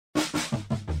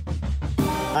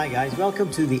Hi guys,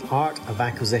 welcome to the Art of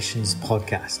Acquisitions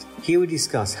podcast. Here we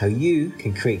discuss how you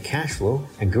can create cash flow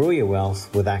and grow your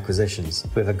wealth with acquisitions.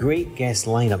 We have a great guest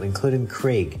lineup including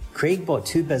Craig. Craig bought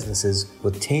 2 businesses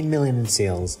with 10 million in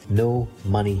sales, no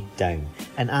money down.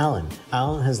 And Alan.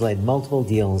 Alan has led multiple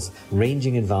deals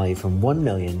ranging in value from 1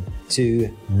 million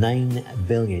to 9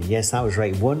 billion. Yes, that was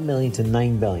right, 1 million to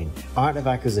 9 billion. Art of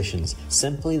Acquisitions,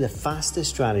 simply the fastest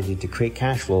strategy to create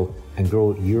cash flow and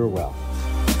grow your wealth.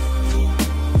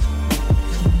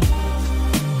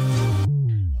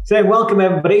 So welcome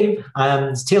everybody.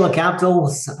 It's Taylor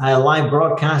Capital's live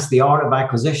broadcast, The Art of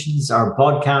Acquisitions, our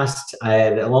podcast.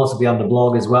 It'll also be on the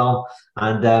blog as well.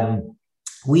 And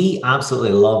we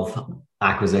absolutely love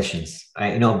acquisitions.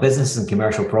 Business and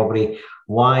commercial property.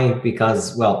 Why?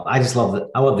 Because, well, I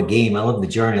love the game. I love the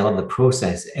journey. I love the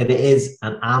process. It is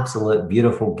an absolute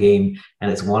beautiful game,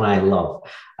 and it's one I love.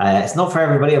 It's not for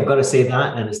everybody, I've got to say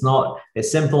that. And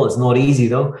it's simple. It's not easy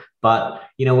though. But,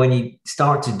 when you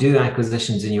start to do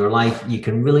acquisitions in your life, you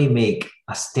can really make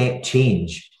a step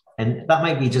change. And that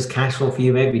might be just cash flow for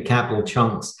you, maybe capital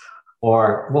chunks.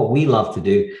 Or what we love to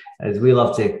do is we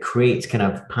love to create kind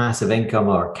of passive income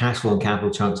or cash flow and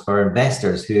capital chunks for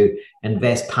investors who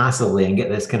invest passively and get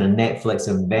this kind of Netflix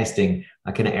of investing,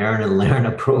 a kind of earn and learn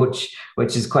approach,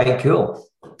 which is quite cool.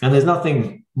 And there's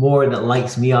nothing more that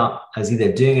lights me up as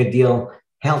either doing a deal,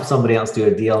 help somebody else do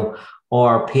a deal,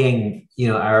 or paying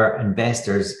our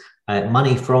investors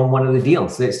money from one of the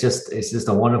deals. So it's just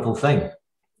a wonderful thing.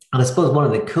 And I suppose one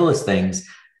of the coolest things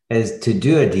is to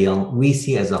do a deal. We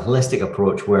see it as a holistic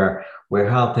approach where we're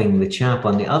helping the chap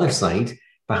on the other side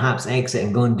perhaps exit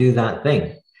and go and do that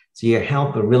thing. So you're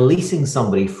releasing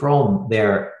somebody from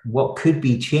their what could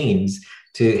be chains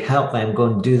to help them go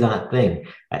and do that thing.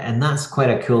 And that's quite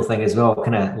a cool thing as well. It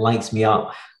kind of lights me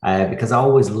up because I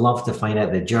always love to find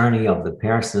out the journey of the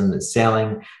person that's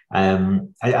selling.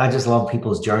 I just love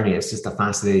people's journey. It's just a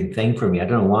fascinating thing for me. I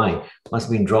don't know why. Must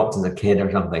have been dropped as a kid or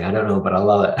something. I don't know, but I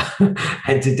love it.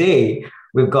 And today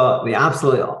we've got the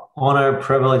absolute honor,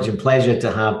 privilege, and pleasure to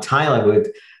have Tyler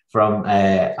Wood from,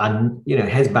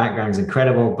 his background is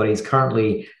incredible, but he's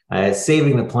currently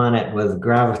saving the planet with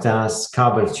Gravitas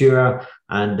Carburetura.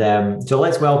 And so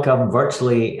let's welcome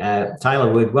virtually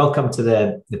Tyler Wood. Welcome to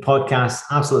the podcast.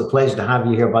 Absolute pleasure to have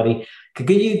you here, buddy. Could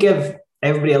you give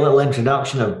everybody a little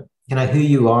introduction of kind of who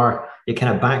you are, your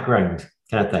kind of background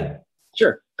kind of thing?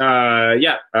 Sure. My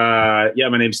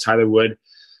name's Tyler Wood.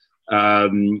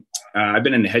 I've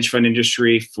been in the hedge fund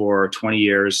industry for 20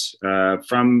 years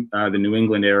from the New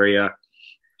England area,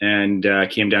 and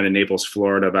came down to Naples,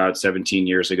 Florida about 17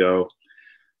 years ago.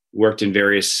 Worked in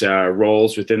various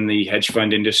roles within the hedge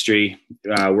fund industry,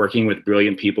 working with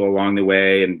brilliant people along the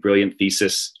way and brilliant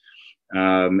thesis.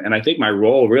 And I think my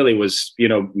role really was,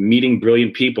 meeting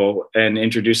brilliant people and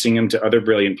introducing them to other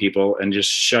brilliant people and just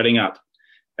shutting up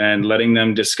and letting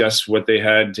them discuss what they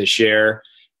had to share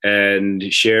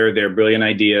and share their brilliant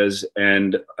ideas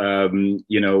and,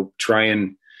 try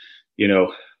and,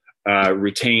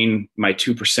 retain my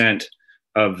 2%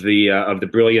 of the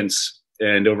brilliance.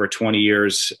 And over 20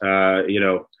 years, I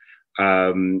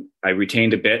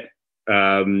retained a bit,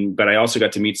 but I also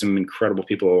got to meet some incredible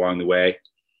people along the way.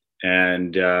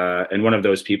 And one of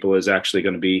those people is actually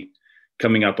going to be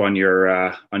coming up on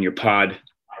your pod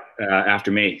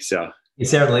after me. So it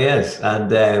certainly is,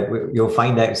 and you'll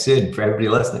find out soon for everybody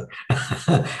listening.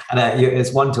 And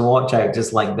it's one to watch out,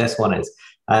 just like this one is.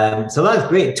 So that's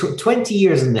great. 20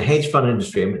 years in the hedge fund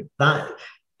industry. I mean, that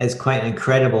is quite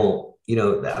incredible.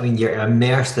 You're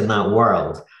immersed in that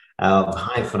world of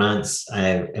high finance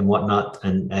and whatnot,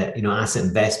 and asset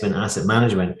investment, asset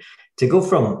management. To go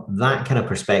from that kind of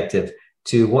perspective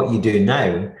to what you do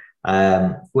now,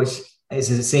 which is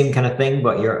the same kind of thing,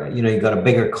 but you've got a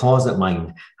bigger cause at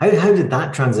mind. How did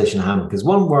that transition happen? Because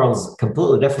one world's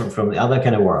completely different from the other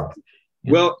kind of world.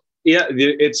 Well, yeah,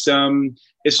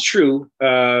 it's true,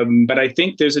 but I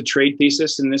think there's a trade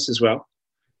thesis in this as well.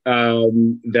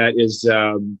 That is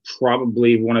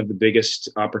probably one of the biggest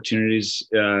opportunities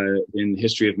in the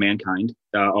history of mankind,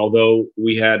 although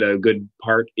we had a good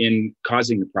part in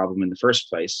causing the problem in the first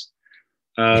place.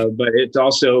 But it's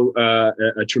also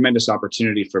a tremendous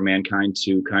opportunity for mankind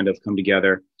to kind of come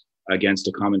together against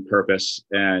a common purpose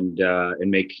and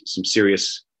make some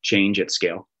serious change at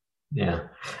scale. Yeah.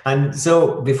 And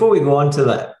so before we go on to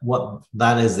that, what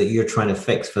that is that you're trying to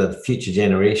fix for future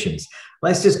generations,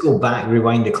 let's just go back,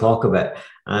 rewind the clock a bit.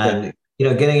 And,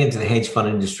 getting into the hedge fund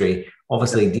industry,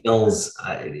 obviously deals,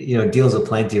 deals are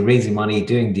plenty, raising money,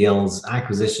 doing deals,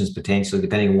 acquisitions potentially,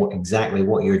 depending on exactly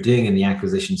what you're doing in the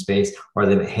acquisition space or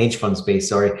the hedge fund space.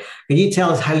 Sorry. Can you tell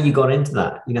us how you got into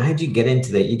that? How did you get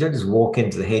into that? You don't just walk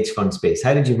into the hedge fund space.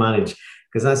 How did you manage?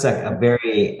 Because that's a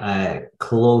very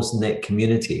close-knit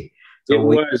community.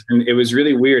 And it was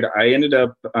really weird. I ended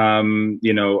up, I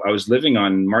was living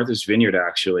on Martha's Vineyard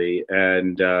actually,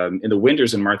 and in the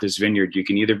winters in Martha's Vineyard, you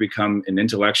can either become an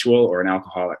intellectual or an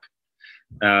alcoholic.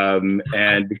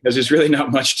 And because there's really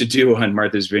not much to do on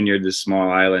Martha's Vineyard, this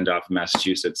small island off of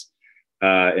Massachusetts,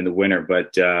 in the winter.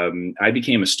 But I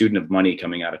became a student of money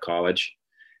coming out of college,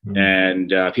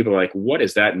 and people are like, "What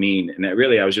does that mean?" And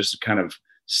I was just kind of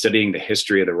studying the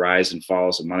history of the rise and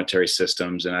falls of monetary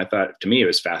systems. And I thought, to me, it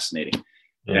was fascinating.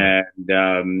 Yeah.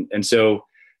 And so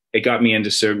it got me into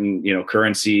certain,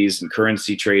 currencies and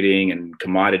currency trading and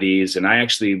commodities. And I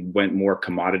actually went more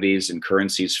commodities and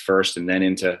currencies first, and then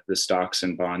into the stocks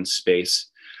and bonds space.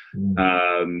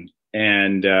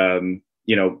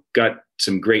 Got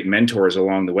some great mentors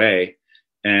along the way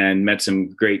and met some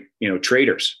great,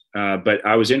 traders. But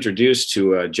I was introduced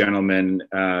to a gentleman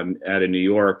out of New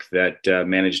York that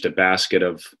managed a basket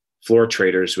of floor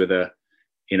traders with a,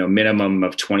 minimum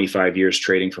of 25 years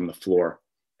trading from the floor.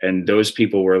 And those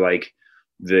people were like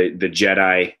the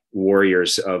Jedi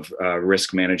warriors of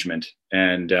risk management.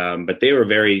 And but they were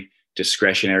very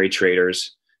discretionary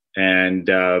traders and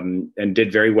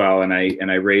did very well. And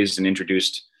I raised and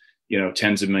introduced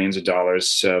tens of millions of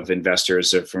dollars of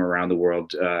investors from around the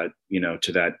world, to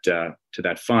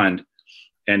that fund.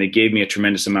 And it gave me a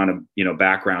tremendous amount of,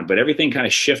 background, but everything kind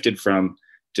of shifted from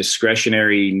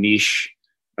discretionary niche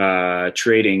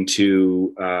trading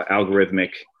to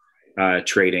algorithmic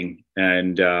trading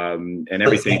and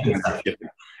everything.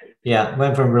 Yeah,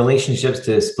 went from relationships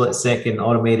to split second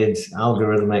automated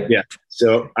algorithmic. Yeah,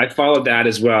 so I followed that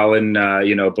as well, and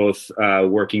both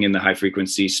working in the high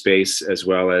frequency space as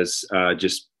well as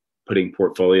just putting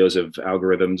portfolios of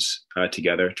algorithms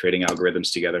together, trading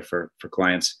algorithms together for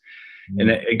clients, and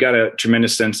it got a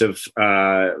tremendous sense of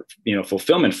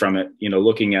fulfillment from it.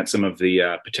 Looking at some of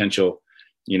the potential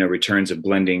returns of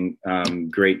blending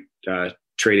great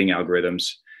trading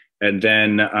algorithms, and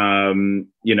then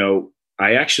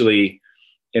I actually,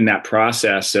 in that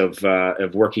process of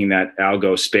working that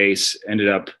algo space, ended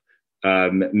up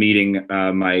meeting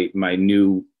my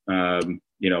new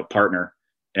partner,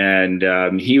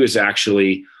 and he was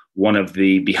actually one of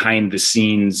the behind the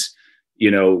scenes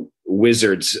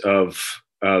wizards of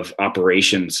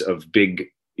operations of big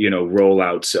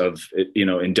rollouts of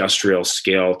industrial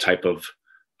scale type of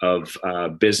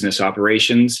business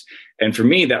operations. And for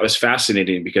me, that was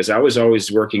fascinating because I was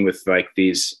always working with like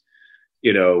these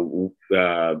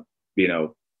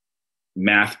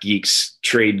math geeks,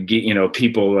 trade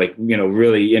people like,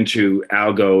 really into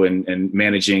algo and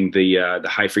managing the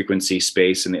high frequency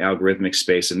space and the algorithmic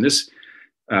space. And this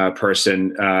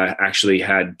person actually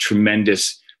had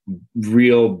tremendous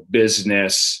real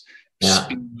business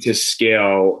to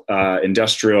scale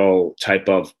industrial type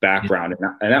of background.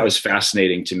 And that was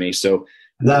fascinating to me. So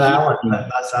is that Alan?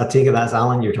 I take it that's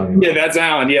Alan you're talking about. Yeah, that's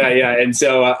Alan. Yeah. And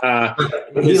so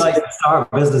he likes to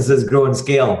start businesses, grow and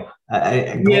scale.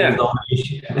 When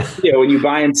you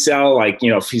buy and sell, like,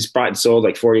 if he's bought and sold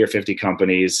like 40 or 50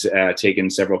 companies,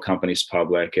 taken several companies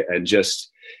public, and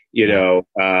just,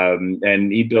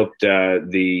 and he built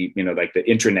the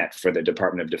intranet for the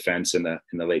Department of Defense in the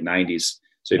late 90s.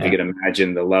 So if you can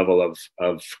imagine the level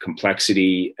of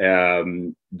complexity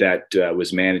that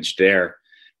was managed there.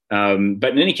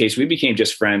 But in any case, we became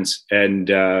just friends and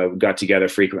got together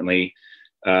frequently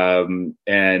and,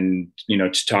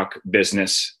 to talk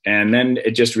business. And then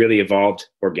it just really evolved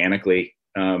organically,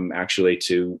 actually,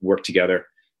 to work together.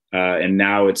 And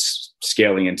now it's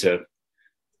scaling into,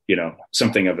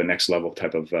 something of a next level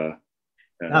type of.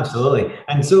 Absolutely.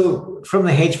 And so from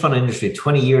the hedge fund industry,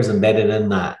 20 years embedded in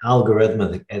that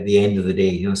algorithm at the end of the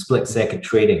day, split second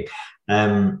trading.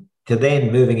 To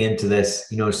then moving into this,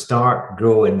 start,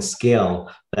 grow, and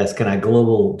scale, this kind of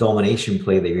global domination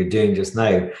play that you're doing just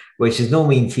now, which is no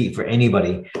mean feat for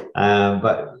anybody.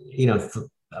 But,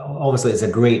 obviously it's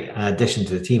a great addition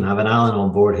to the team, having Alan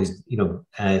on board who's,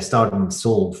 started and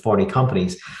sold 40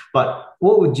 companies. But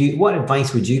what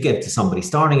advice would you give to somebody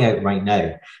starting out right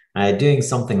now, doing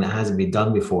something that hasn't been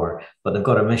done before, but they've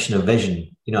got a mission, a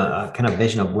vision, a kind of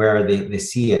vision of where they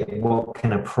see it, what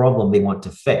kind of problem they want to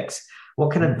fix?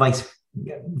 What kind of advice,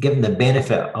 given the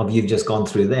benefit of you've just gone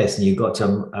through this and you've got to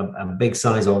a big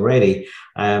size already,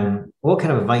 what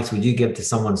kind of advice would you give to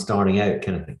someone starting out,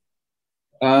 kind of thing?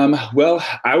 Well,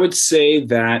 I would say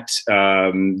that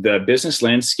the business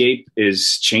landscape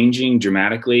is changing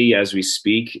dramatically as we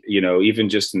speak. Even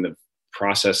just in the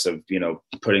process of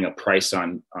putting a price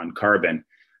on carbon.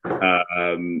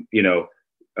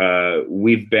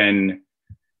 We've been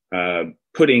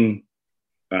putting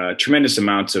tremendous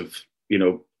amounts of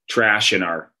trash in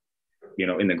our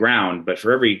in the ground, but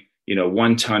for every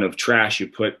 1 ton of trash you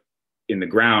put in the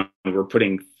ground, we're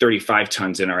putting 35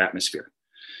 tons in our atmosphere.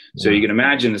 So you can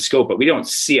imagine the scope, but we don't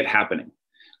see it happening.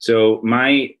 So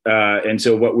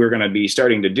so what we're going to be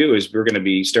starting to do is we're going to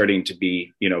be starting to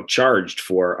be, charged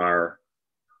for our,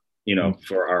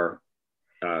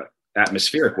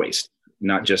 atmospheric waste,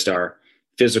 not just our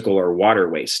physical or water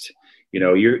waste.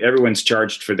 Everyone's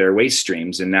charged for their waste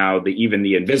streams, and now even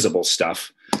the invisible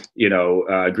stuff,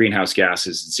 greenhouse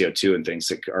gases and CO2 and things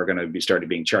that are going to be started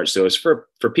being charged. So it's for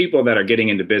people that are getting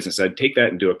into business. I'd take that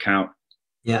into account.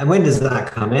 Yeah, and when does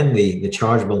that come in? The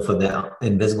chargeable for the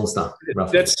invisible stuff?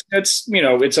 Roughly? That's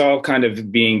it's all kind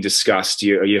of being discussed.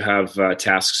 You have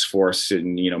task force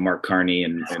and Mark Carney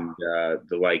and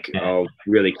the like, all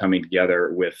really coming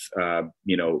together with a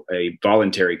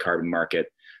voluntary carbon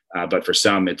market, but for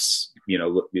some it's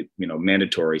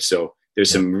mandatory. So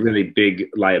there's some really big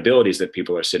liabilities that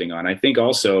people are sitting on. I think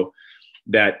also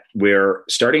that we're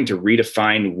starting to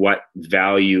redefine what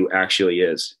value actually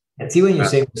is. And see, when you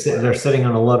say they're sitting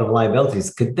on a lot of liabilities,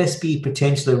 could this be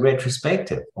potentially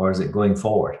retrospective, or is it going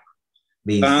forward?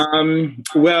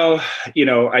 Well,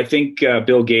 I think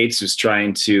Bill Gates is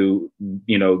trying to,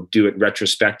 do it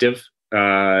retrospective.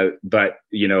 But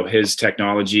his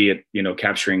technology at,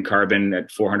 capturing carbon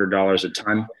at $400 a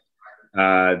ton,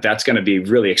 that's going to be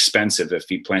really expensive if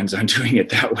he plans on doing it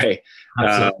that way.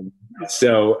 But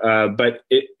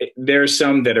there's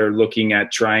some that are looking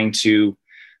at trying to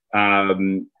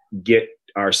get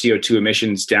our CO2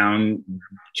 emissions down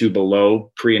to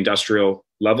below pre-industrial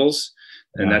levels.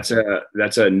 And that's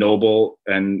a noble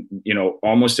and,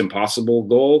 almost impossible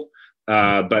goal,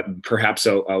 but perhaps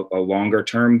a longer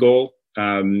term goal.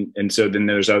 And so then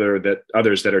there's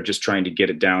others that are just trying to get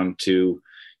it down to,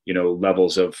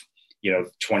 levels of,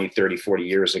 20, 30, 40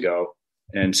 years ago.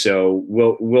 And so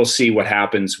we'll see what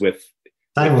happens with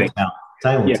time will tell.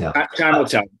 Time will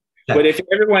tell. But if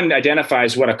everyone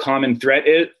identifies what a common threat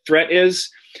is,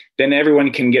 then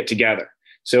everyone can get together.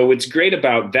 So what's great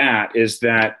about that is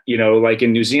that, like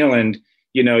in New Zealand,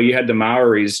 you had the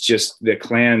Maoris, just the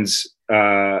clans,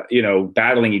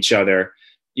 battling each other,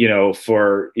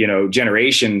 for,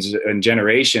 generations and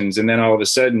generations. And then all of a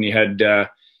sudden you had,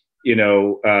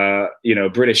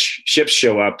 British ships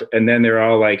show up, and then they're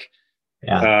all like,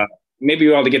 maybe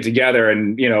we all to get together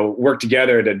and, work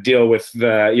together to deal with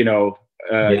the,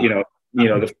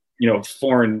 the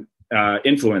foreign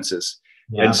influences.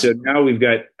 Yeah. And so now we've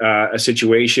got a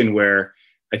situation where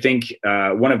I think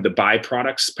one of the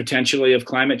byproducts potentially of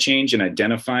climate change and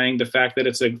identifying the fact that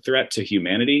it's a threat to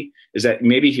humanity is that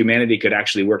maybe humanity could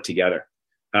actually work together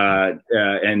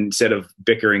instead of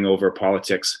bickering over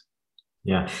politics.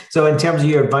 Yeah. So in terms of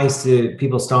your advice to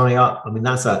people starting up, I mean,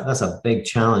 that's a big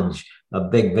challenge, a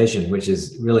big vision, which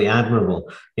is really admirable.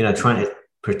 Trying to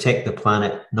protect the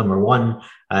planet, number one,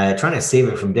 trying to save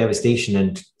it from devastation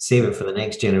and save it for the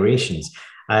next generations.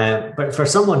 But for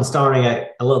someone starting out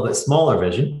a little bit smaller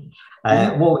vision,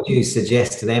 what would you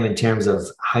suggest to them in terms of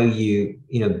how you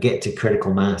get to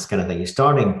critical mass kind of thing? You're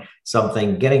starting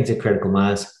something, getting to critical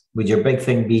mass. Would your big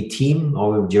thing be team,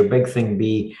 or would your big thing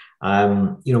be,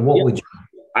 what would you?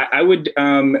 I would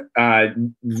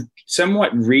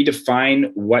somewhat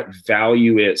redefine what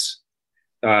value is.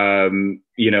 And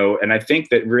I think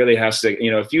that really has to,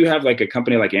 if you have like a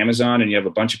company like Amazon and you have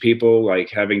a bunch of people like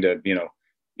having to,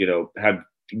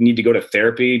 need to go to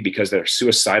therapy because they're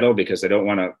suicidal, because they don't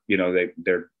want to,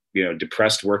 they're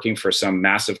depressed working for some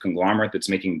massive conglomerate that's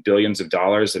making billions of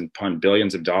dollars and upon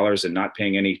billions of dollars and not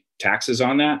paying any taxes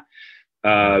on that.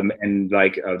 And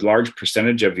like a large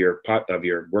percentage of your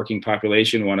working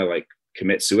population want to like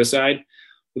commit suicide.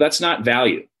 Well, that's not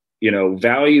value.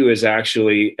 Value is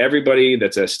actually everybody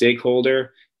that's a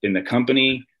stakeholder in the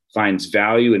company finds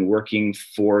value in working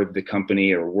for the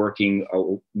company or working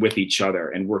with each other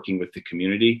and working with the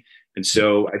community. And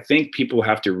so I think people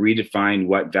have to redefine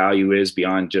what value is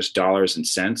beyond just dollars and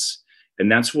cents.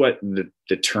 And that's what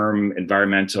the term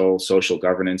environmental social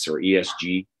governance, or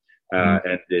ESG,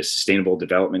 and the sustainable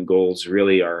development goals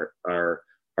really are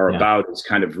about, is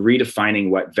kind of redefining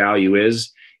what value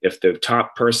is. If the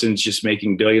top person's just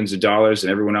making billions of dollars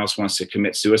and everyone else wants to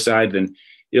commit suicide, then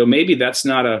maybe that's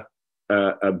not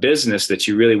a business that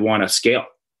you really want to scale.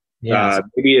 Yes.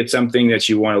 Maybe it's something that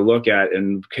you want to look at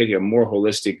and take a more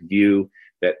holistic view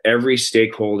that every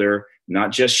stakeholder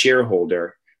not just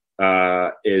shareholder,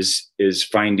 is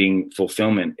finding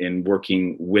fulfillment in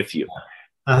working with you.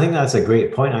 I think that's a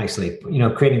great point, actually.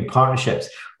 Creating partnerships,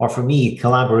 or for me,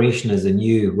 collaboration is a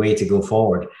new way to go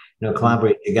forward.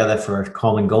 Collaborate together for a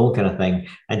common goal kind of thing.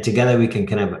 And together we can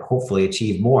kind of hopefully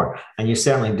achieve more. And you're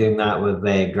certainly doing that with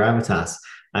Gravitas,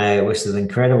 which is an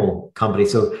incredible company.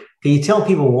 So can you tell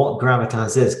people what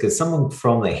Gravitas is? Because someone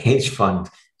from the hedge fund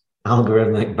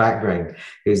algorithmic background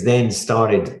who's then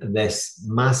started this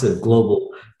massive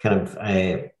global kind of,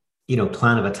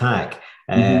 plan of attack,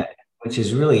 which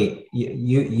is really,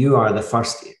 you are the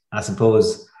first, I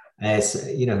suppose,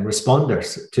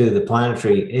 responders to the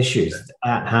planetary issues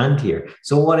at hand here.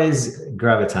 So what is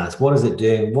Gravitas? What is it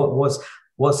doing?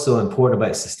 What's so important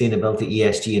about sustainability,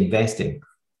 ESG investing?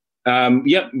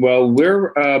 Well,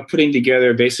 we're putting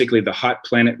together basically the hot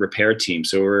planet repair team.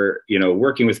 So we're,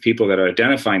 working with people that are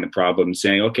identifying the problem,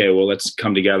 saying, okay, well, let's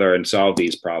come together and solve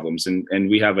these problems. And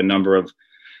we have a number of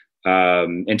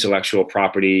intellectual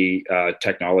property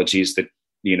technologies that,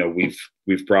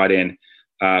 we've brought in.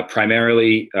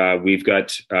 Primarily, we've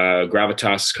got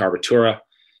Gravitas Carburetora.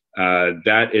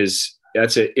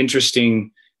 That's an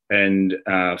interesting and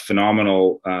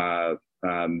phenomenal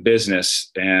business,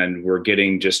 and we're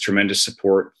getting just tremendous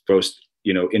support, both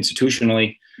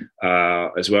institutionally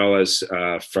as well as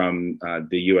from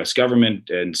the U.S. government.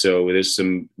 And so there's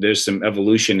some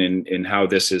evolution in how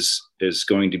this is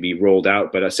going to be rolled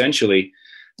out. But essentially,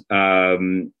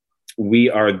 we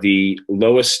are the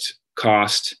lowest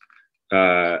cost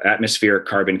atmospheric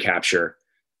carbon capture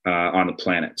on the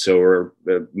planet. So we're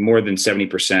more than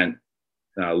 70%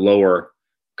 lower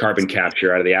carbon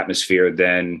capture out of the atmosphere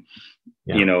than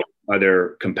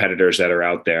other competitors that are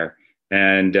out there.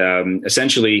 And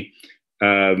essentially,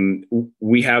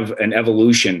 we have an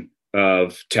evolution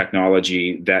of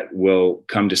technology that will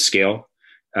come to scale,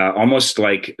 almost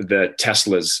like the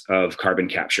Teslas of carbon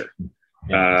capture.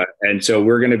 And so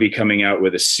we're going to be coming out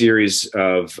with a series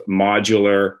of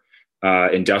modular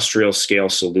industrial scale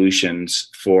solutions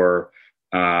for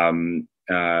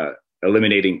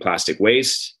eliminating plastic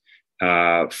waste,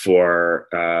 for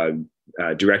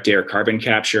direct air carbon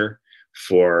capture,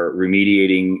 for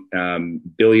remediating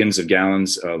billions of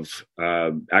gallons of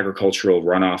agricultural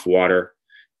runoff water,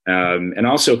 and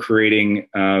also creating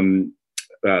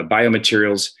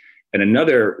biomaterials. And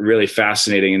another really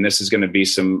fascinating, and this is going to be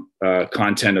some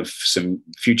content of some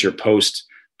future post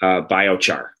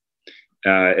biochar.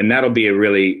 And that'll be a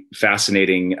really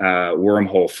fascinating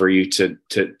wormhole for you to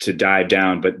dive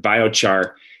down. But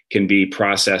biochar can be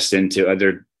processed into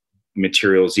other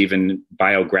materials, even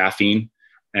biographene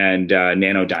and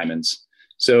nanodiamonds.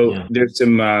 So there's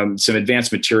some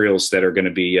advanced materials that are going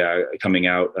to be coming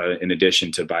out in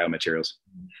addition to biomaterials.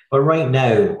 But right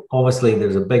now, obviously,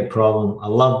 there's a big problem. I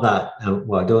love that.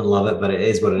 Well, I don't love it, but it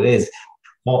is what it is.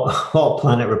 Hot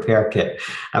planet repair kit.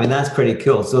 I mean, that's pretty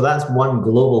cool. So that's one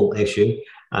global issue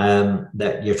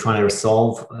that you're trying to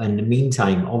solve. In the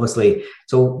meantime, obviously,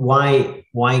 so why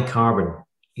carbon?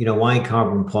 Why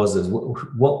carbon positives?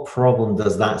 What problem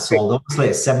does that solve? Obviously,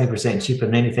 it's 70% cheaper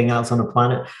than anything else on the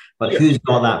planet, but who's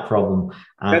got that problem?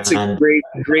 That's a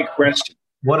great question.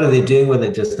 What are they doing with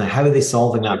it just now? How are they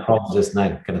solving that problem just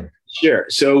now? Sure.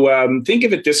 So think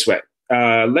of it this way.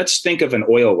 Let's think of an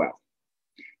oil well.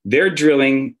 They're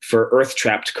drilling for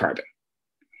earth-trapped carbon.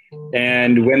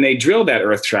 And when they drill that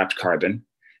earth-trapped carbon,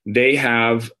 they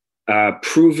have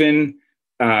proven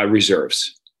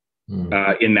reserves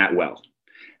in that well.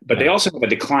 But they also have a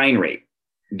decline rate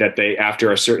that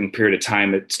after a certain period of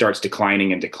time, it starts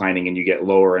declining, and you get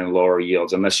lower and lower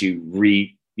yields unless you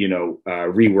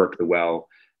rework the well,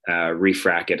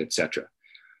 refrac it, etc.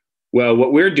 Well,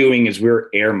 what we're doing is we're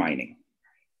air mining.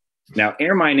 Now,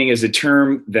 air mining is a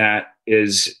term that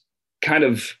is kind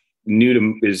of new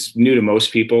to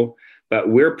most people, but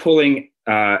we're pulling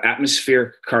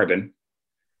atmospheric carbon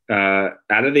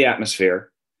out of the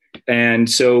atmosphere, and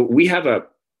so we have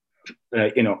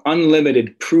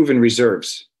unlimited proven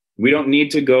reserves. We don't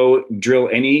need to go drill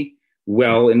any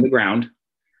well in the ground.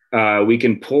 We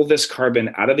can pull this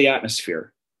carbon out of the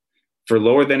atmosphere for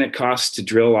lower than it costs to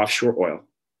drill offshore oil,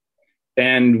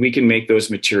 and we can make those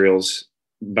materials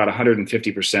about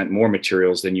 150% more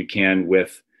materials than you can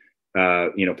with,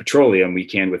 petroleum. We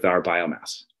can with our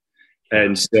biomass.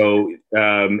 And so,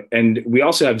 and we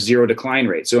also have zero decline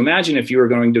rate. So imagine if you were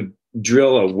going to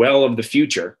drill a well of the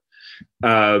future,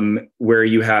 where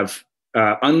you have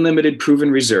unlimited proven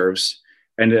reserves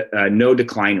and no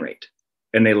decline rate,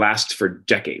 and they last for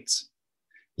decades.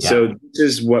 Yeah. So this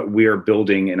is what we're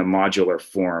building in a modular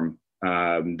form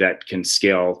that can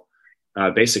scale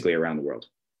basically around the world.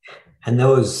 And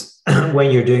those,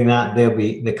 when you're doing that, they'll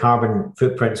be the carbon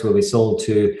footprints will be sold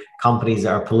to companies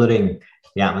that are polluting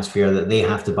the atmosphere that they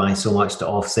have to buy so much to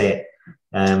offset,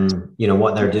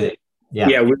 what they're doing.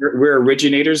 Yeah, we're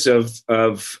originators of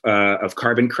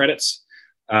carbon credits,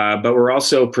 but we're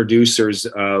also producers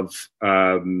of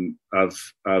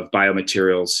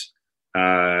biomaterials,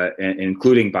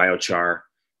 including biochar.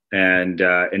 And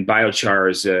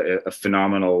biochar is a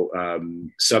phenomenal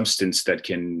substance that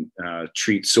can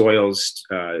treat soils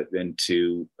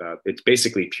into it's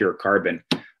basically pure carbon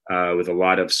with a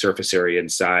lot of surface area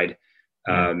inside,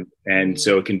 and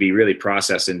so it can be really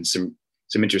processed in some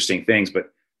interesting things.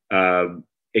 But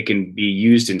it can be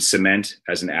used in cement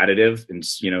as an additive, and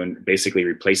basically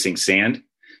replacing sand.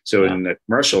 So in the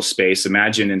commercial space,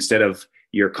 imagine instead of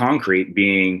your concrete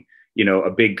being a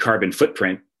big carbon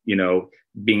footprint,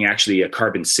 being actually a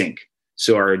carbon sink.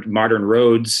 So our modern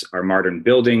roads, our modern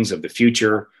buildings of the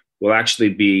future will actually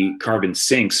be carbon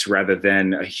sinks rather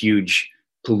than a huge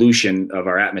pollution of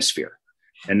our atmosphere.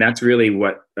 And that's really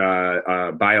what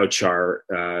biochar,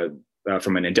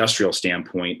 from an industrial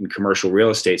standpoint and commercial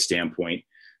real estate standpoint,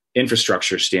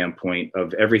 infrastructure standpoint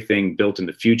of everything built in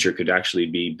the future could actually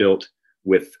be built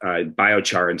with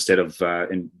biochar instead of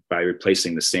by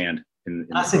replacing the sand.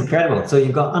 That's incredible. So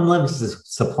you've got unlimited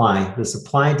supply. The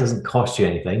supply doesn't cost you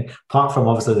anything, apart from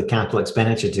obviously the capital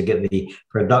expenditure to get the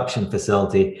production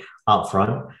facility up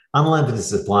front. Unlimited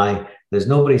supply. There's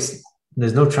no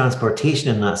transportation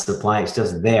in that supply. It's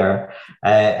just there.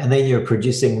 And then you're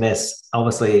producing this,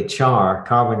 obviously,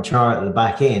 carbon char at the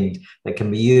back end that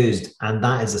can be used. And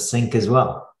that is a sink as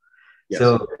well. Yes.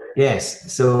 So,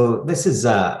 yes. So this is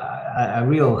a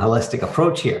real holistic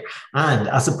approach here. And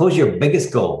I suppose your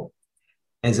biggest goal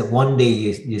is that one day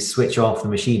you switch off the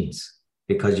machines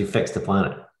because you fixed the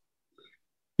planet.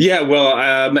 Yeah, well,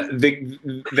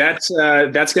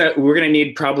 we're gonna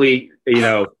need probably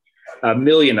a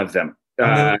million of them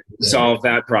to solve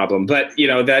that problem. But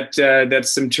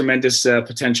that's some tremendous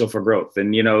potential for growth.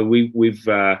 And we've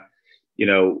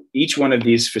each one of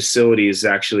these facilities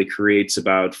actually creates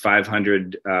about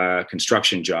 500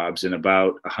 construction jobs and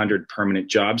about 100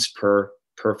 permanent jobs per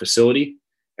facility.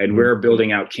 And we're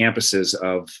building out campuses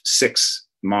of 6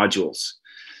 modules.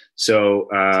 So,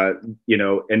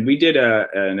 and we did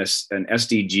an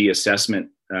SDG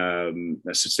assessment, a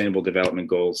Sustainable Development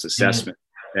Goals assessment.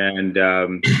 And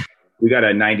we got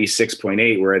a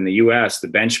 96.8, where in the US, the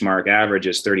benchmark average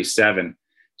is 37.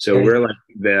 So we're like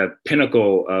the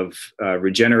pinnacle of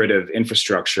regenerative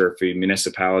infrastructure for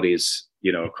municipalities,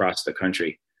 across the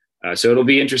country. So it'll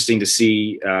be interesting to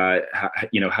see, how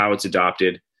it's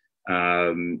adopted.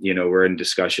 We're in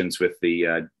discussions with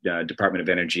the Department of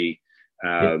Energy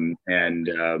and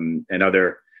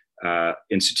other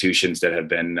institutions that have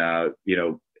been,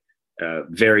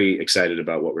 very excited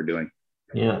about what we're doing.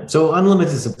 Yeah. So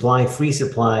unlimited supply, free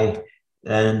supply,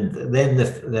 and then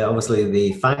obviously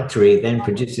the factory then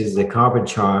produces the carbon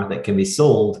char that can be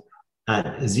sold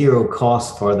at zero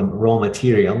cost for the raw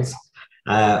materials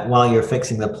while you're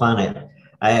fixing the planet.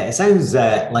 It sounds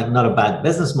like not a bad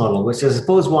business model, which I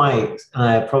suppose why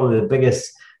probably the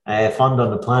biggest fund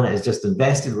on the planet is just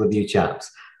invested with you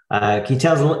chaps. Can you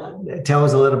tell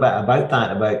us a little bit about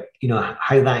that, about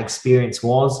how that experience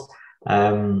was,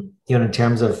 in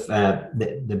terms of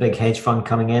the big hedge fund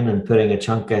coming in and putting a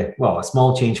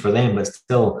small change for them, but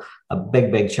still a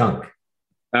big chunk.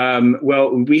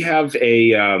 Well, we have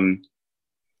a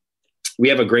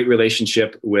great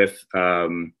relationship with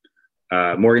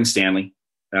Morgan Stanley.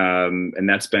 And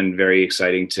that's been very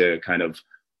exciting to kind of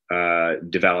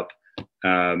develop.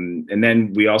 And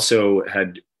then we also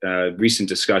had recent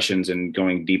discussions and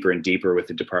going deeper and deeper with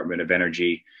the Department of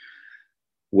Energy,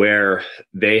 where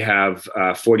they have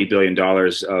 $40 billion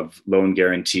of loan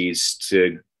guarantees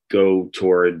to go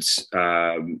towards,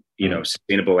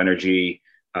 sustainable energy,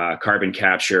 carbon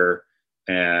capture,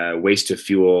 waste to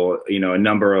fuel, a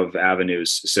number of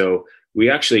avenues. So we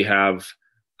actually have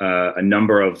a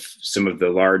number of some of the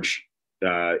large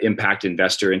impact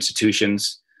investor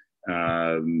institutions,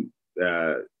 diving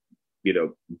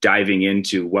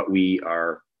into what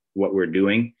we're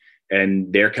doing,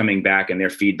 and they're coming back, and their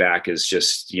feedback is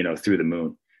just through the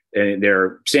moon. And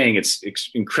they're saying it's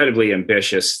incredibly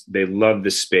ambitious. They love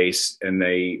the space, and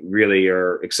they really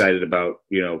are excited about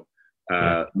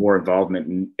more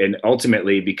involvement, and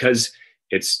ultimately because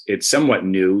it's somewhat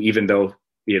new, even though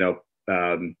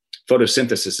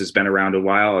photosynthesis has been around a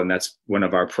while, and that's one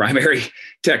of our primary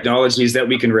technologies that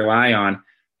we can rely on,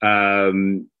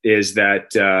 is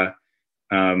that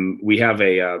we have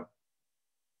a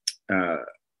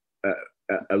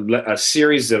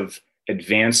series of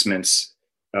advancements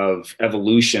of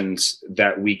evolutions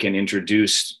that we can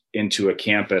introduce into a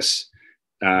campus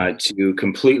to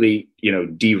completely,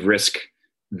 de-risk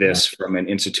this from an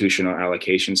institutional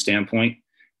allocation standpoint.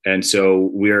 And so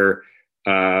we're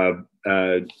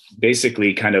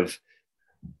basically kind of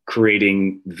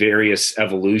creating various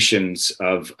evolutions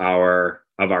of our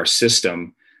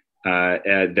system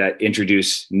that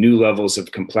introduce new levels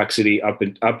of complexity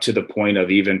up to the point of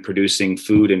even producing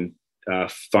food and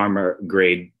farmer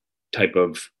grade type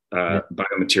of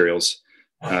biomaterials,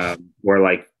 or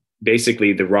like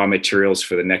basically the raw materials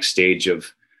for the next stage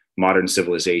of modern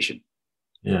civilization.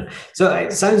 Yeah. So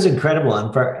it sounds incredible.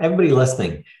 And for everybody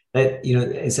listening, that,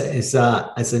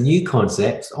 it's a new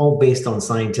concept, all based on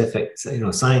scientific,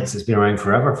 science has been around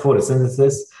forever,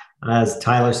 photosynthesis, as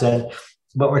Tyler said.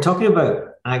 But we're talking about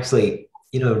actually,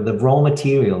 the raw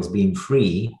materials being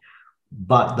free,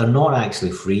 but they're not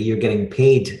actually free. You're getting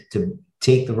paid to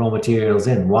take the raw materials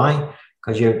in. Why?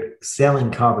 Because you're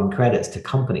selling carbon credits to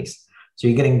companies. So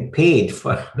you're getting paid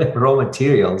for the raw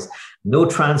materials, no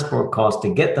transport cost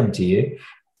to get them to you.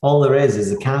 All there is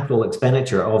the capital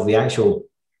expenditure of the actual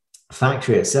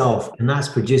factory itself, and that's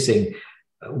producing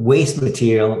waste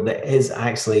material that is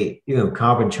actually,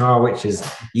 carbon char, which is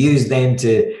used then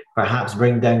to perhaps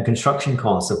bring down construction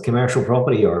costs of commercial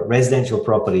property or residential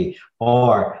property,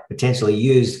 or potentially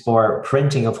used for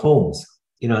printing of homes,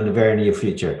 in the very near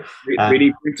future.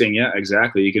 3D printing, yeah,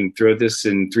 exactly. You can throw this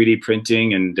in 3D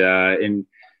printing, and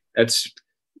that's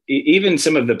even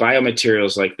some of the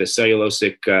biomaterials like the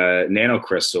cellulosic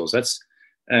nanocrystals. That's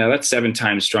 7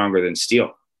 times stronger than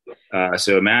steel.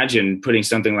 So imagine putting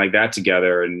something like that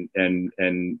together, and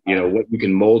what you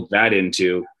can mold that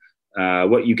into,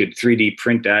 what you could 3D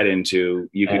print that into.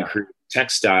 You could create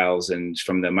textiles and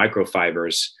from the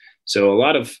microfibers. So a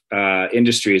lot of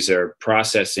industries are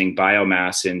processing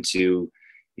biomass into,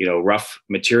 rough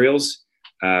materials,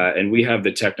 and we have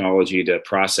the technology to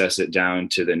process it down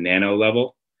to the nano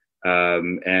level,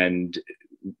 and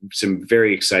some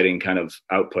very exciting kind of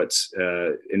outputs.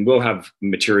 And we'll have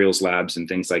materials labs and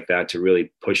things like that to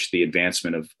really push the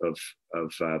advancement of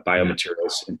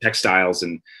biomaterials and textiles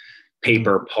and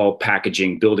paper, pulp,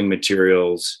 packaging, building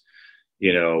materials,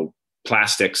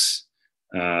 plastics.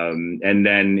 And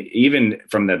then even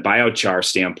from the biochar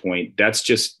standpoint, that's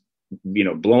just,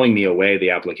 blowing me away,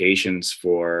 the applications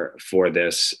for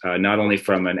this, not only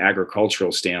from an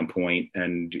agricultural standpoint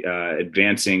and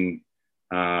advancing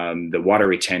the water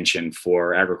retention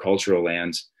for agricultural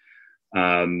lands,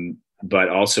 but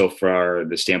also for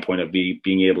the standpoint of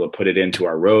being able to put it into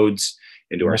our roads,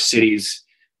 into our cities,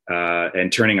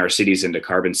 and turning our cities into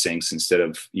carbon sinks instead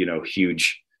of,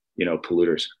 huge,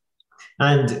 polluters.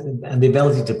 And the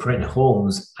ability to print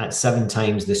homes at 7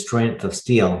 times the strength of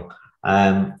steel,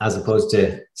 as opposed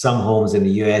to some homes in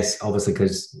the US, obviously,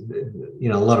 because, a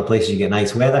lot of places you get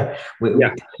nice weather.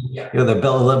 They're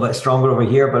built a little bit stronger over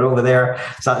here, but over there,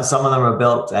 some of them are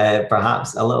built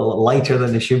perhaps a little lighter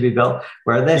than they should be built,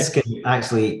 where this can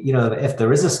actually, if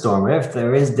there is a storm, if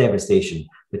there is devastation,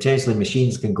 potentially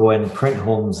machines can go in and print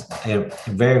homes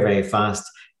very, very fast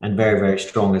and very, very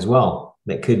strong as well.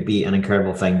 That could be an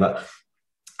incredible thing. But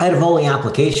out of all the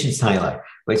applications, Tyler,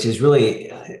 which is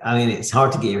really, it's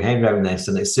hard to get your head around this,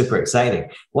 and it's super exciting.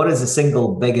 What is the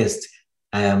single biggest,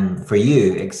 for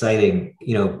you, exciting,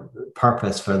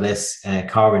 purpose for this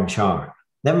carbon char?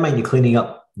 Never mind you cleaning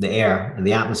up the air and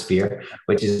the atmosphere,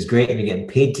 which is great, and you're getting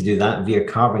paid to do that via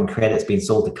carbon credits being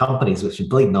sold to companies, which is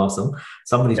bleeding awesome.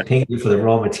 Somebody's paying you for the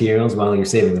raw materials while you're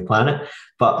saving the planet.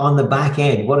 But on the back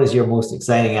end, what is your most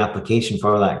exciting application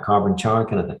for that carbon char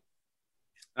kind of thing?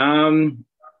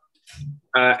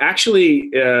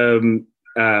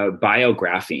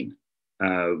 Biographene.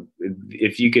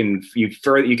 If you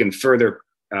can further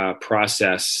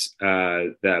process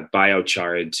the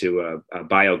biochar into a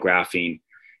biographene,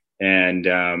 and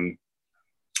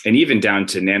even down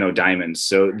to nanodiamonds.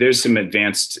 So there's some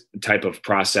advanced type of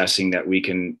processing that we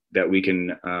can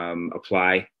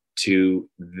apply to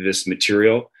this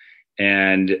material.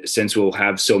 And since we'll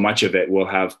have so much of it, we'll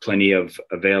have plenty of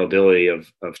availability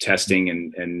of testing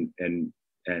and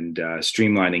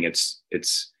streamlining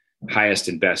its highest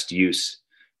and best use.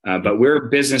 But we're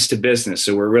business to business,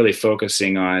 so we're really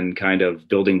focusing on kind of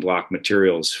building block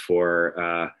materials for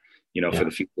for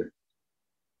the future.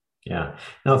 Yeah,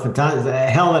 no, fantastic!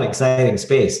 A hell of an exciting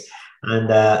space.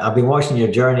 And I've been watching your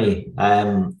journey,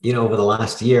 over the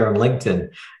last year on LinkedIn,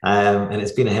 and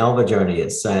it's been a hell of a journey.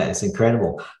 It's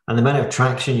incredible, and the amount of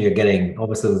traction you're getting.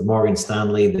 Obviously, with Morgan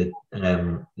Stanley,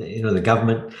 the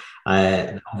government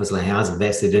obviously has a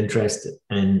vested interest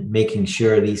in making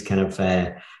sure these kind of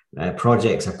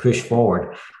projects are pushed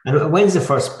forward. And when's the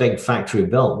first big factory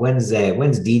built? When's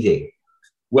D-Day?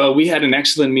 Well, we had an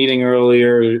excellent meeting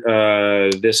earlier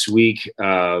this week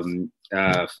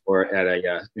for at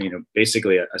a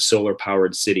basically a solar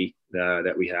powered city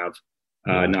that we have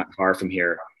not far from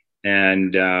here,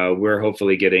 and we're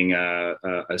hopefully getting a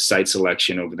site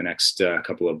selection over the next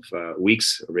couple of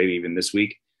weeks, or maybe even this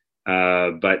week.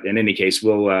 But in any case,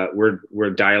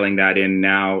 we're dialing that in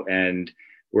now, and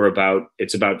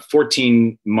it's about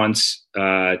 14 months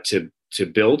to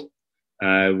build.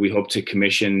 We hope to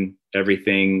commission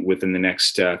everything within the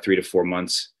next 3 to 4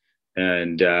 months,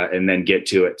 and then get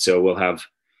to it. So we'll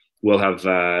have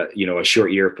a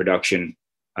short year of production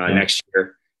next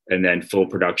year, and then full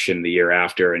production the year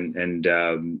after.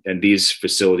 And these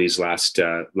facilities last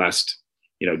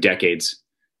decades.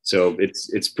 So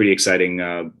it's pretty exciting,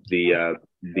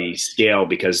 the scale,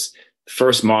 because the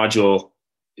first module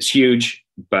is huge,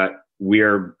 but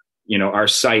our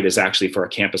site is actually for a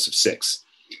campus of 6.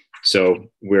 So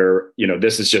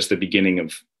this is just the beginning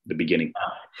of the beginning.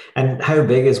 And how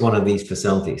big is one of these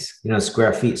facilities?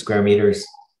 Square feet, square meters?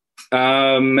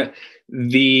 Our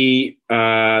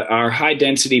high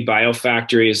density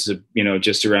biofactory is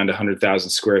just around 100,000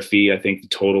 square feet. I think the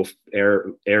total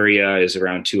area is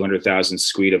around 200,000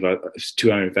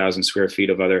 square feet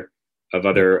of other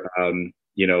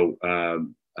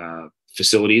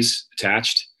facilities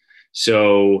attached.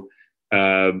 So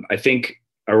I think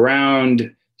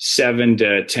around 7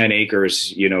 to 10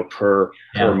 acres, per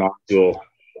module.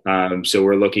 So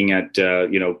we're looking at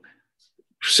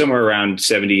somewhere around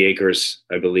 70 acres,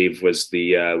 I believe, was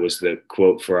the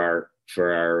quote for our.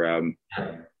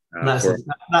 That's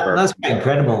quite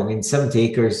incredible. I mean, 70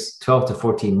 acres, 12 to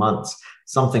 14 months,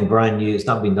 something brand new. It's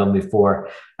not been done before.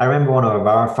 I remember one of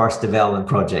our first development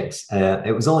projects.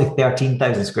 It was only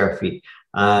 13,000 square feet,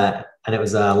 and it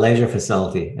was a leisure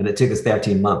facility, and it took us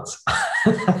 13 months.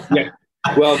 Yeah.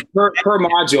 Well, per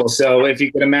module. So if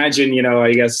you can imagine,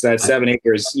 I guess that 7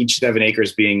 acres, each 7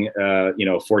 acres being,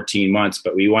 14 months,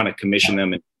 but we want to commission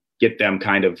them and get them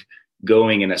kind of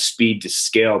going in a speed to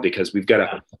scale, because we've got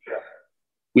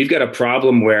a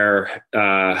problem where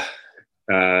a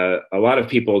lot of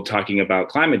people talking about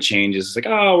climate change is like,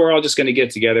 oh, we're all just going to get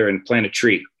together and plant a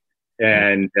tree.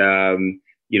 And,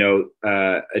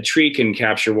 a tree can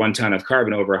capture 1 ton of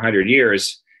carbon over 100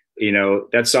 years.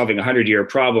 That's solving a 100-year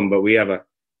problem, but we have a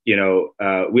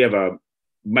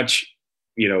much,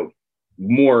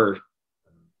 more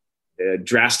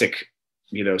drastic,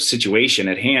 situation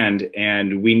at hand,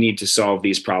 and we need to solve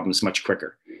these problems much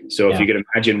quicker. So if you could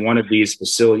imagine one of these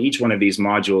facilities, each one of these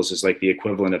modules is like the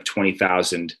equivalent of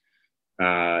 20,000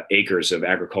 acres of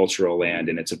agricultural land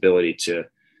and its ability to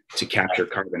capture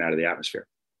carbon out of the atmosphere.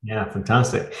 Yeah,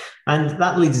 fantastic. And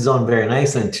that leads us on very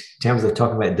nicely in terms of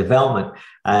talking about development,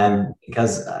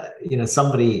 because,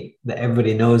 somebody that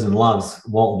everybody knows and loves,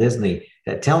 Walt Disney,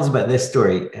 that tells about this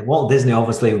story. And Walt Disney,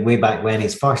 obviously, way back when,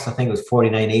 his first, I think it was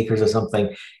 49 acres or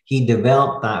something, he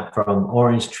developed that from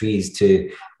orange trees to,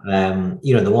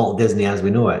 the Walt Disney as we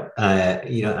know it.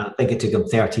 I think it took him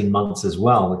 13 months as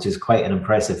well, which is quite an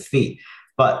impressive feat.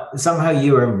 But somehow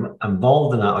you were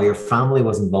involved in that, or your family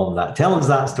was involved in that. Tell us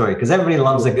that story, because everybody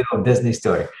loves a good old Disney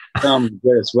story.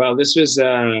 Yes. Well, this was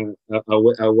a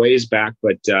ways back,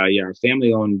 but our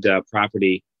family owned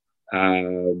property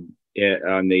on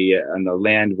the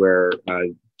land where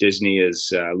Disney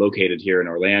is located here in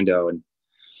Orlando, and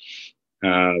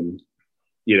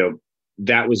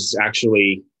that was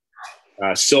actually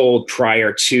sold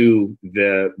prior to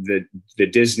the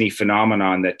Disney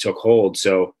phenomenon that took hold.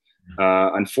 So.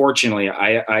 Unfortunately,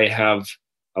 I have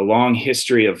a long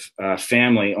history of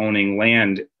family owning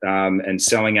land and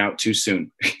selling out too soon.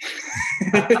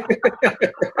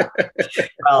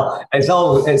 Well, it's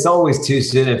always too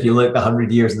soon if you look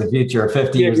 100 years in the future or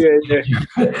 50 years.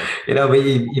 But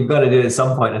you've got to do it at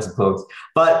some point, I suppose.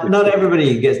 But not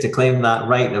everybody gets to claim that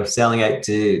right of selling out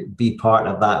to be part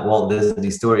of that Walt Disney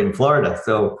story in Florida.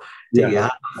 So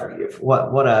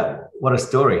what a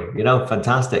story,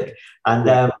 fantastic. And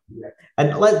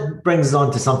that brings us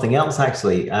on to something else,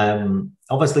 actually.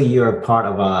 Obviously, you're part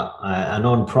of a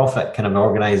non-profit kind of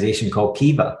organization called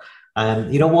Kiva.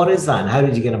 What is that, and how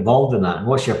did you get involved in that, and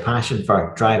what's your passion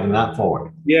for driving that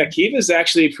forward? Yeah, Kiva is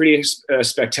actually pretty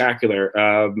spectacular.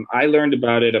 I learned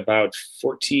about it about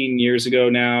 14 years ago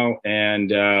now,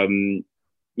 and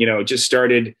it just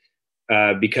started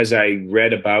because I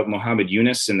read about Muhammad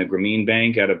Yunus and the Grameen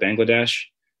Bank out of Bangladesh.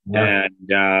 Yeah.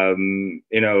 And,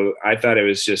 I thought it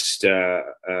was just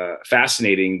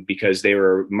fascinating because they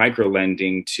were micro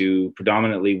lending to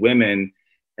predominantly women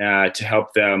to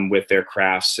help them with their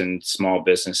crafts and small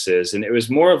businesses. And it was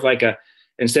more of like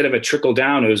instead of a trickle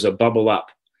down, it was a bubble up.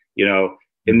 You know,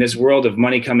 in this world of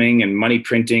money coming and money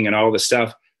printing and all this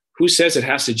stuff, who says it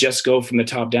has to just go from the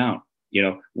top down? You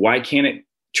know, why can't it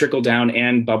trickle down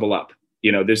and bubble up?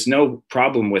 You know, there's no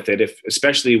problem with it,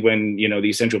 especially when, you know,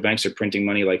 these central banks are printing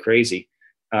money like crazy.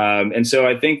 And so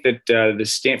I think that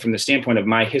from the standpoint of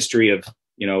my history of,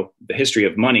 you know, the history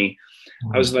of money,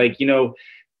 I was like, you know,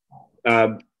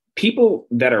 people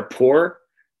that are poor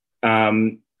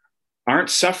aren't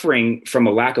suffering from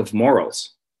a lack of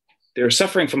morals. They're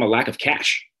suffering from a lack of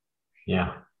cash.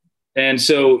 Yeah. And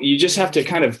so you just have to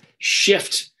kind of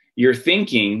shift your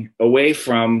thinking away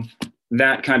from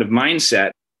that kind of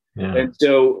mindset. Yeah. And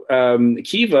so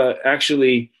Kiva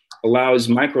actually allows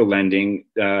micro lending.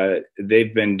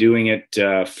 They've been doing it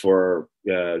for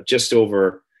just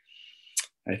over,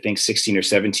 I think, 16 or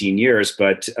 17 years,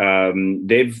 but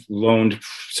they've loaned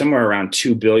somewhere around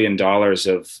 $2 billion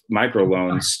of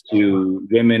microloans to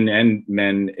women and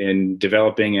men in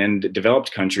developing and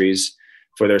developed countries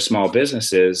for their small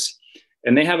businesses.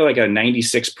 And they have like a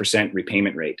 96%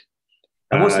 repayment rate.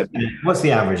 And what's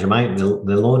the average amount the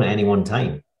loan at any one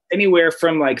time? Anywhere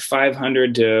from like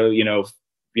 500 to, you know,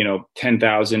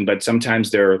 10,000, but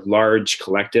sometimes there are large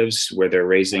collectives where they're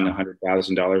raising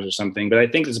 $100,000 or something. But I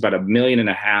think it's about $1.5 million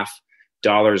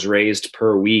raised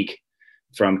per week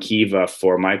from Kiva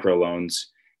for microloans.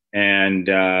 And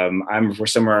we're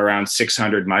somewhere around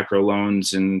 600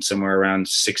 microloans in somewhere around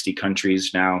 60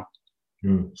 countries now.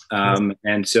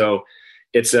 And so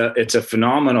it's a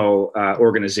phenomenal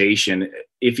organization.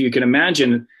 If you can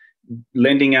imagine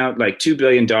lending out like $2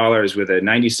 billion with a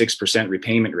 96%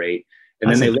 repayment rate,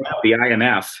 and then they look at the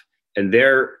IMF and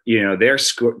their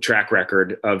track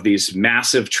record of these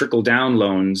massive trickle down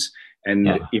loans, and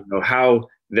you know how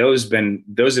those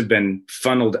have been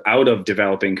funneled out of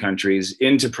developing countries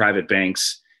into private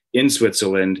banks in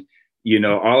Switzerland. You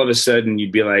know, all of a sudden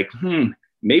you'd be like,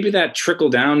 maybe that trickle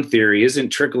down theory isn't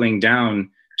trickling down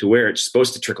to where it's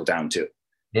supposed to trickle down to.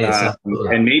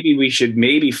 And maybe we should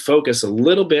focus a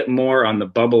little bit more on the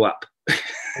bubble up.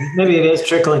 Maybe it is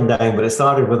trickling down, but it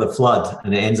started with a flood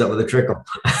and it ends up with a trickle.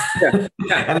 And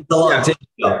it's a lot of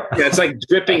it's like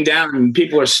dripping down, and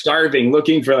people are starving,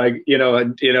 looking for like,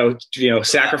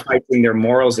 sacrificing their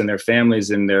morals and their families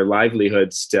and their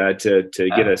livelihoods to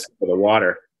get us to the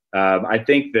water. I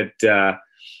think that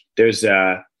there's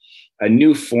a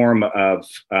new form of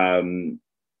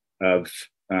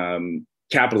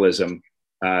capitalism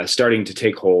starting to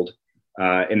take hold,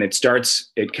 and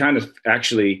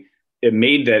it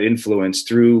made that influence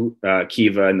through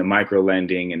Kiva and the micro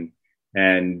lending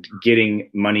and getting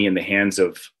money in the hands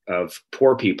of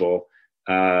poor people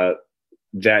that,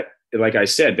 like I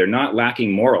said, they're not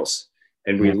lacking morals.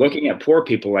 And we're looking at poor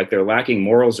people like they're lacking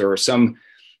morals, or some,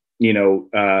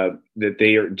 that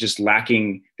they are just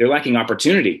lacking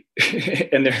opportunity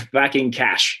and they're lacking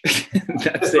cash.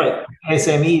 That's it.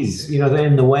 SMEs, they're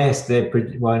in the West, in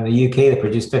the UK, they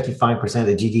produce 55% of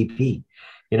the GDP.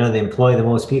 They employ the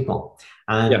most people,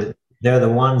 and they're the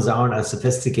ones that aren't as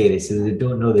sophisticated, so they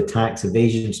don't know the tax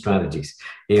evasion strategies,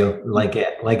 like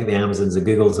the Amazons, the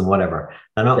Googles, and whatever.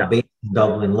 They're not based in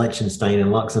Dublin, Liechtenstein,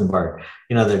 and Luxembourg.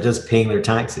 They're just paying their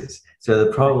taxes. So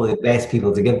they're probably the best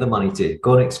people to give the money to.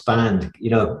 Go and expand,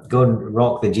 go and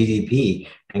rock the GDP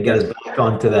and get us back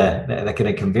onto the kind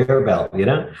of conveyor belt,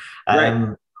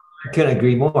 I couldn't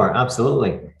agree more.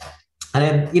 Absolutely.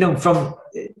 And then, from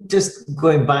just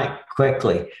going back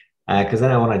quickly, because then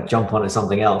I want to jump onto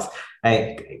something else.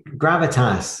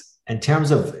 Gravitas, in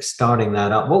terms of starting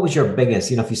that up, what was your biggest,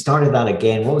 if you started that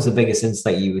again, what was the biggest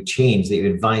insight you would change that you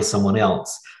would advise someone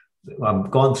else?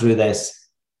 I've gone through this,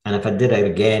 and if I did it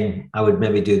again, I would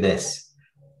maybe do this.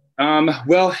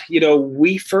 Well,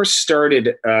 we first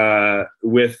started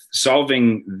with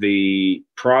solving the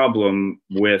problem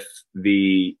with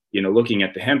the, looking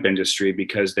at the hemp industry,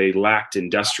 because they lacked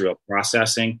industrial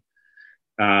processing.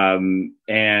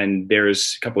 And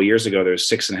there's a couple of years ago, there's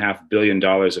 $6.5 billion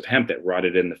of hemp that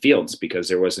rotted in the fields because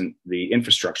there wasn't the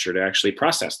infrastructure to actually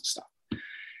process the stuff.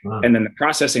 Wow. And then the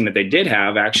processing that they did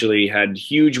have actually had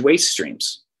huge waste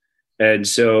streams. And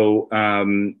so,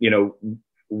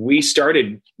 we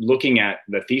started looking at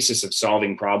the thesis of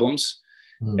solving problems.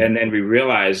 And then we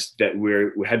realized that we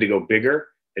had to go bigger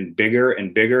and bigger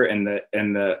and bigger. And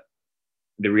the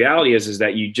reality is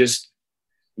that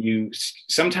you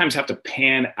sometimes have to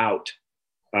pan out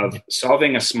of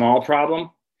solving a small problem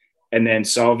and then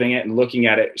solving it and looking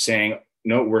at it saying,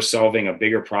 no, we're solving a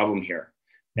bigger problem here.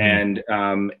 And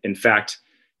in fact,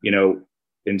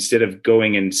 instead of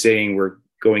going and saying we're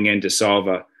going in to solve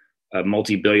a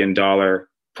multi-billion-dollar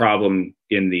problem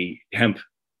in the hemp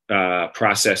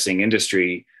processing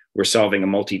industry, we're solving a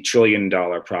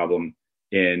multi-trillion-dollar problem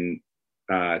in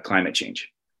climate change.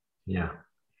 Yeah,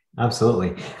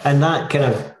 absolutely. And that kind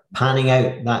of panning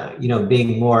out, that, you know,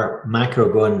 being more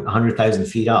macro, going 100,000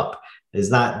 feet up, is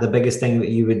that the biggest thing that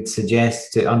you would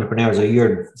suggest to entrepreneurs, or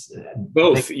your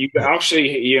both? You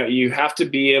actually, you have to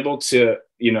be able to,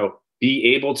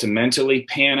 be able to mentally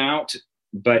pan out,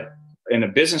 but in a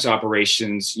business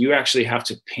operations, you actually have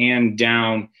to pan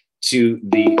down to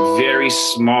the very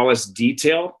smallest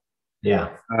detail.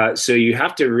 Yeah. So you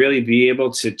have to really be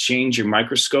able to change your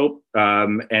microscope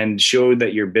and show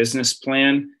that your business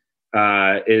plan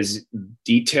is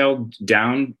detailed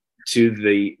down to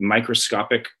the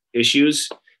microscopic issues,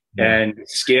 and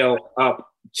scale up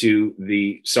to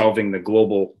the solving the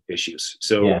global issues.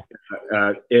 So,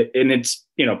 it's,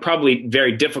 probably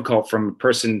very difficult from a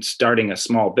person starting a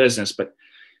small business, but,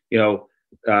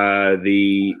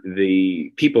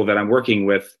 the people that I'm working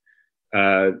with,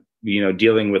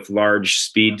 dealing with large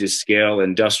speed to scale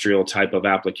industrial type of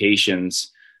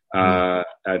applications,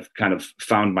 I've kind of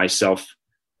found myself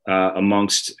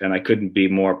amongst, and I couldn't be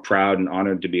more proud and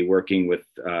honored to be working with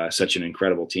such an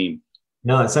incredible team.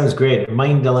 No, it sounds great.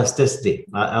 Mind elasticity.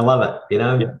 I love it.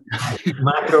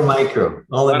 Macro, micro.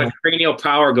 A lot of cranial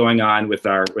power going on with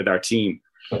our team.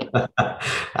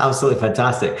 Absolutely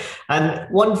fantastic. And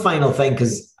one final thing,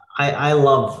 because I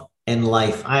love in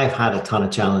life, I've had a ton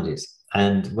of challenges.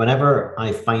 And whenever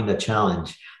I find a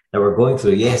challenge that we're going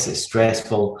through, yes, it's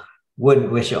stressful,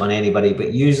 wouldn't wish it on anybody,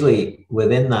 but usually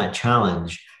within that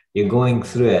challenge, you're going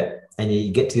through it and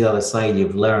you get to the other side,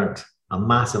 you've learned a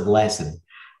massive lesson.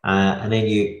 And then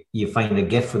you find a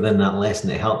gift within that lesson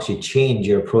that helps you change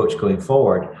your approach going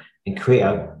forward and create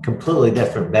a completely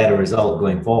different, better result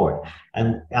going forward.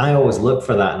 And I always look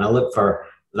for that, and I look for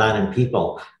that in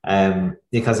people,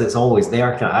 because it's always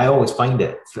there. I always find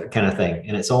it kind of thing.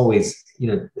 And it's always,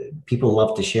 people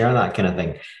love to share that kind of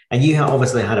thing. And you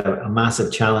obviously had a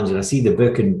massive challenge, and I see the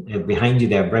book behind you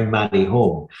there, Bring Maddie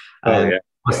Home.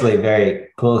 Obviously very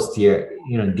close to your,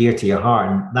 dear to your heart.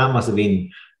 And that must have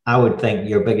been, I would think,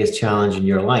 your biggest challenge in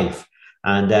your life.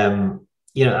 And,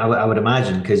 I would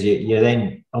imagine, because you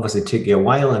then obviously took you a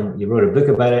while and you wrote a book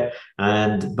about it.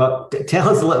 But tell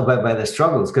us a little bit about the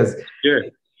struggles, because sure.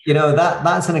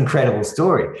 That's an incredible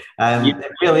story.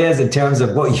 It really is, in terms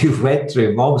of what you've went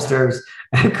through, mobsters,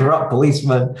 corrupt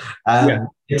policemen.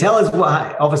 Tell us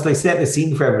obviously set the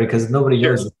scene for everybody, because nobody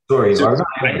knows the story. So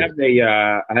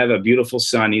I have a beautiful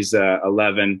son. He's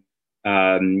 11.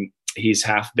 He's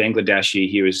half Bangladeshi.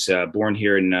 He was born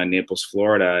here in Naples,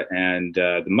 Florida, and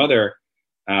the mother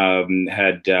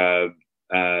had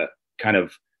kind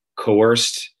of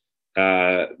coerced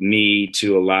me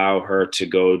to allow her to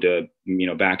go to,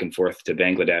 back and forth to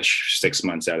Bangladesh 6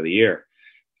 months out of the year.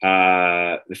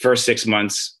 The first 6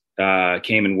 months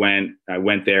came and went. I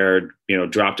went there,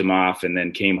 dropped him off, and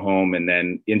then came home, and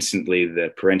then instantly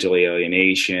the parental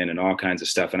alienation and all kinds of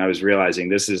stuff. And I was realizing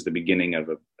this is the beginning of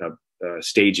a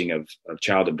staging of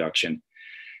child abduction.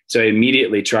 So I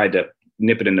immediately tried to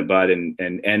nip it in the bud and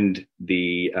end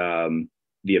the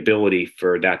ability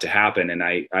for that to happen. And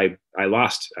I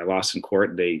lost in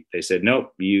court. They said,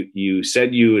 nope, you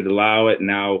said you would allow it.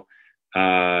 Now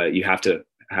you have to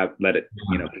let it,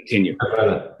 continue.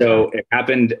 So it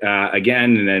happened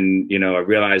again. And then, I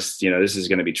realized, this is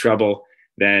going to be trouble.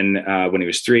 Then when he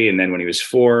was 3, and then when he was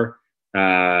 4,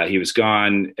 he was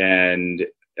gone. And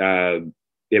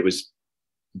it was,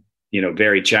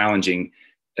 very challenging.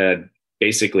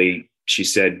 Basically, she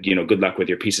said, good luck with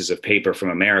your pieces of paper from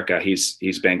America. He's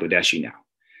Bangladeshi now.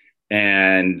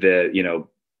 And the,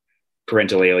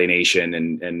 parental alienation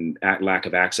and lack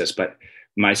of access. But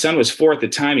my son was 4 at the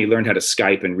time. He learned how to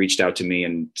Skype and reached out to me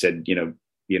and said, Daddy,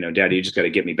 you just got to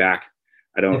get me back.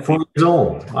 I don't. 4 years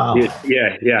old. Wow.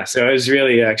 Yeah. So it was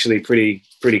really actually pretty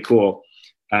cool.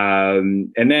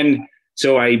 And then,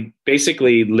 so I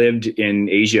basically lived in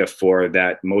Asia for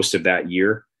most of that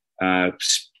year,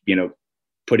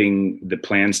 putting the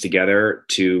plans together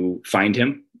to find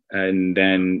him and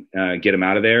then get him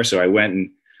out of there. So I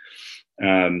went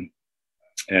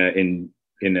in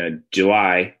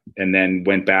July, and then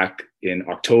went back in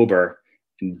October,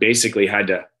 and basically had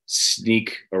to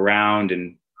sneak around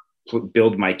and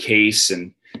build my case.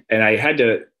 And I had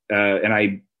to, and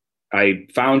I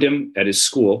found him at his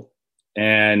school.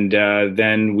 And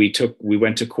then we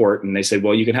went to court, and they said,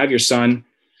 well, you can have your son,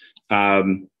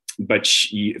 but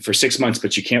for 6 months,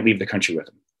 but you can't leave the country with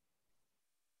him.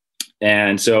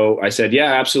 And so I said,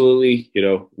 yeah, absolutely.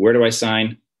 Where do I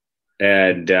sign?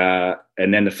 And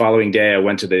then the following day I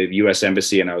went to the US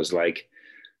Embassy, and I was like,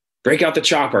 break out the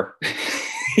chopper.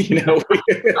 we're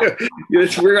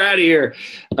out of here.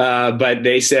 But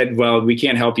they said, well, we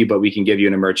can't help you, but we can give you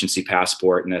an emergency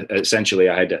passport. And essentially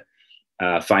I had to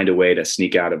find a way to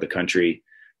sneak out of the country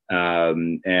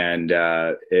through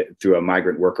a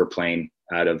migrant worker plane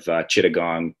out of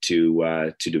Chittagong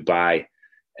to Dubai.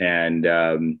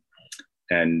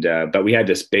 But we had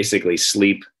to basically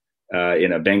sleep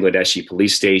in a Bangladeshi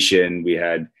police station. We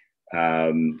had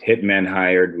hitmen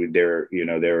hired. There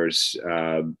was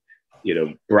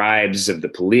bribes of the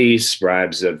police,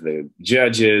 bribes of the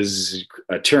judges,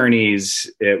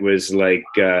 attorneys. It was like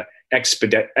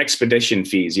expedition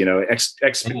fees,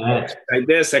 expedite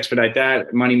this, expedite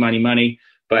that, money.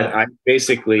 But I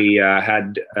basically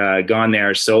had gone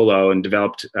there solo and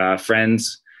developed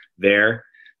friends there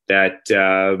that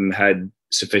had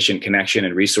sufficient connection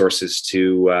and resources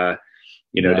to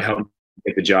help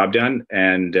get the job done.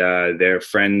 And they're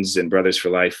friends and brothers for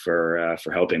life for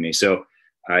helping me. So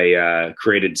I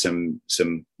created some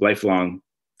lifelong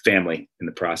family in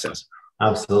the process.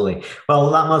 Absolutely.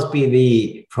 Well, that must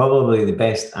be probably the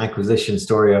best acquisition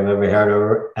story I've ever heard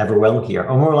or ever will hear,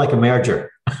 or more like a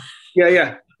merger.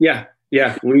 Yeah.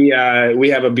 We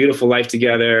have a beautiful life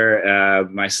together,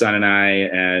 my son and I,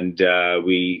 and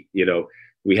we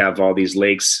have all these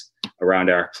lakes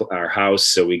around our house.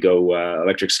 So we go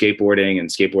electric skateboarding and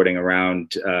skateboarding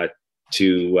around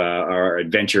to our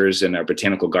adventures in our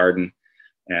botanical garden.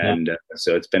 And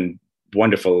so it's been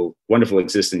wonderful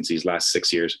existence these last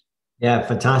 6 years. Yeah,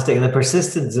 fantastic. And the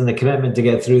persistence and the commitment to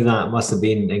get through that must have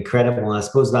been incredible. And I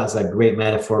suppose that's a great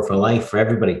metaphor for life for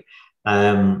everybody.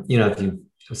 If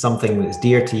something that's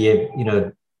dear to you,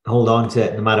 hold on to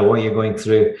it no matter what you're going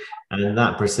through, and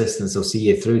that persistence will see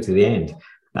you through to the end.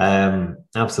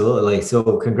 Absolutely.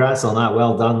 So congrats on that.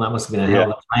 Well done. That must have been a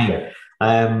hell of a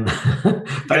time.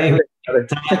 But anyway,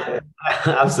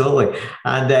 absolutely.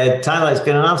 And Tyler, it's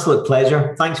been an absolute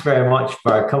pleasure. Thanks very much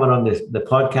for coming on the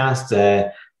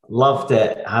podcast. Love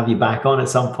to have you back on at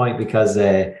some point, because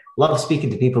love speaking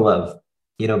to people that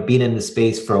have been in the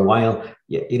space for a while.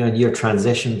 Your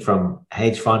transition from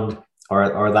hedge fund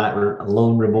or that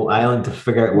lone remote island to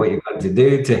figure out what you're going to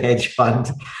do to hedge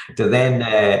fund to then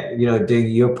doing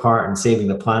your part in saving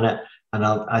the planet. And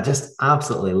I just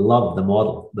absolutely love the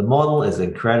model. The model is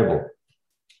incredible.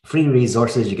 Free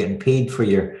resources, you're getting paid for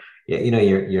your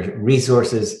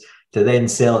resources to then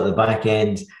sell at the back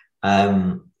end.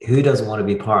 Who doesn't want to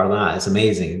be part of that? It's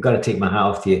amazing. I've got to take my hat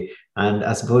off to you. And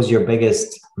I suppose your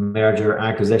biggest merger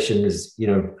acquisition is,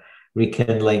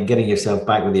 rekindling, getting yourself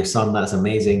back with your son. That's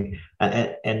amazing.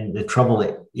 And the trouble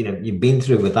that, you've been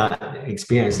through with that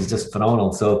experience is just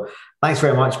phenomenal. So thanks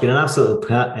very much. It's been an absolute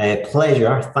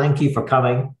pleasure. Thank you for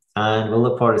coming, and we'll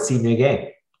look forward to seeing you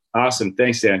again. Awesome.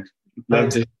 Thanks, Dan. Love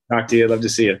to talk to you. Love to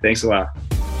see you. Thanks a lot.